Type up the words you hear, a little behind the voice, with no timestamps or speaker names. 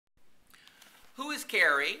is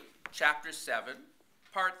Carrie, Chapter 7,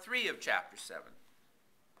 Part 3 of Chapter 7.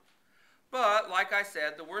 But, like I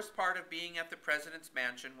said, the worst part of being at the president's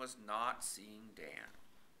mansion was not seeing Dan.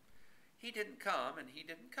 He didn't come, and he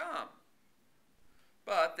didn't come.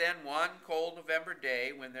 But then one cold November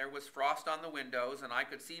day, when there was frost on the windows and I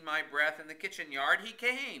could see my breath in the kitchen yard, he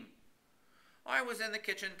came. I was in the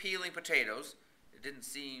kitchen peeling potatoes. It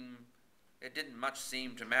didn't much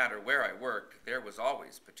seem to matter where I worked. There was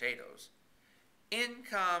always potatoes. In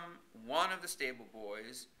come one of the stable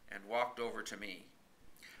boys and walked over to me.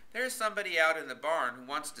 "There's somebody out in the barn who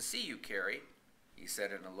wants to see you, Carrie," he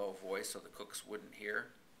said in a low voice so the cooks wouldn't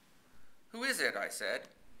hear. "Who is it?" I said.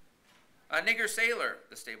 "A nigger sailor,"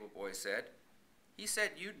 the stable boy said. "He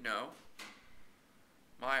said you'd know."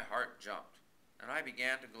 My heart jumped, and I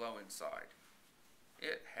began to glow inside.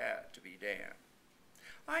 It had to be Dan.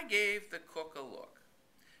 I gave the cook a look.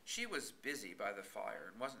 She was busy by the fire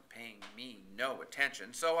and wasn't paying me no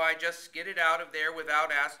attention, so I just skidded out of there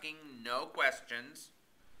without asking no questions.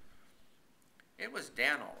 It was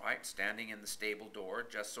Dan all right, standing in the stable door,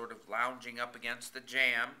 just sort of lounging up against the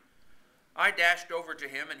jamb. I dashed over to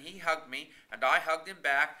him, and he hugged me, and I hugged him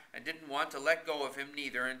back, and didn't want to let go of him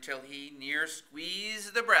neither until he near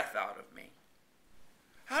squeezed the breath out of me.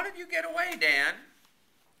 "How did you get away, Dan?"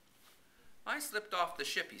 "I slipped off the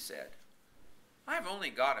ship," he said. "I've only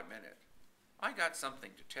got a minute. I got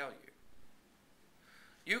something to tell you."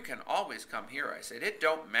 "You can always come here," I said. "It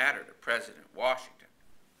don't matter to President Washington."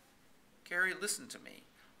 "Carrie, listen to me.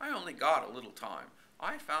 I only got a little time.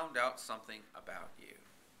 I found out something about you."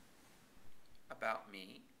 "About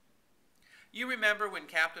me?" "You remember when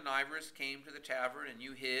Captain Ivers came to the tavern and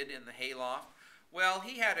you hid in the hayloft? Well,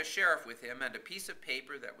 he had a sheriff with him and a piece of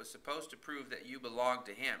paper that was supposed to prove that you belonged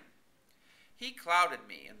to him. He clouded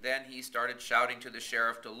me, and then he started shouting to the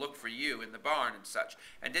sheriff to look for you in the barn and such,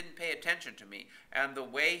 and didn't pay attention to me, and the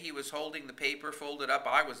way he was holding the paper folded up,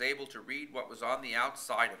 I was able to read what was on the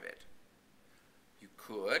outside of it." "You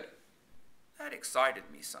could?" That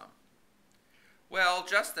excited me some. "Well,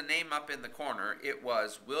 just the name up in the corner, it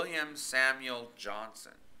was William Samuel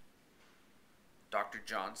Johnson." "Dr.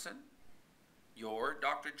 Johnson? Your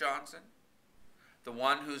Dr. Johnson? The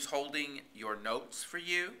one who's holding your notes for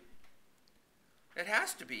you?" "It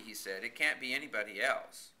has to be," he said. "It can't be anybody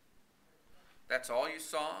else." "That's all you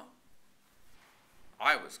saw?"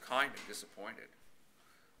 I was kind of disappointed.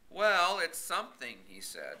 "Well, it's something," he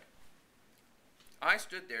said. I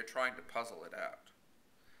stood there trying to puzzle it out.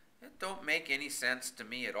 "It don't make any sense to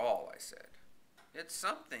me at all," I said. "It's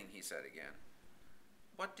something," he said again.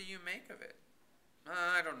 "What do you make of it?"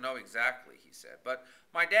 "I don't know exactly," he said, "but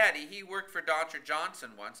my daddy, he worked for Dr.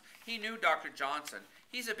 Johnson once. He knew Dr. Johnson.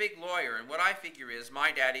 He's a big lawyer, and what I figure is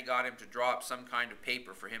my daddy got him to draw up some kind of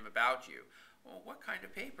paper for him about you." "Well, what kind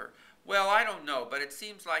of paper?" "Well, I don't know, but it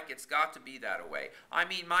seems like it's got to be that way. I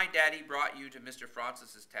mean, my daddy brought you to Mr.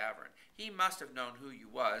 Francis's tavern. He must have known who you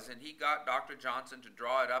was, and he got Dr. Johnson to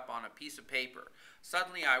draw it up on a piece of paper.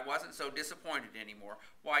 Suddenly I wasn't so disappointed anymore.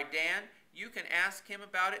 Why, Dan, you can ask him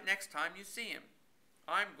about it next time you see him."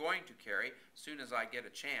 "I'm going to, Carrie, soon as I get a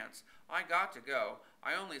chance. I got to go.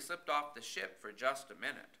 I only slipped off the ship for just a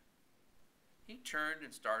minute." He turned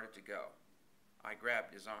and started to go. I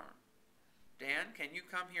grabbed his arm. "Dan, can you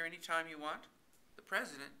come here any time you want? The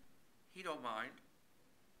president, he don't mind."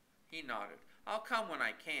 He nodded. "I'll come when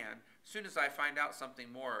I can, soon as I find out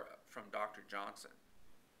something more from Dr. Johnson."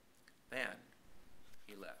 Then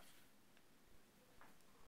he left.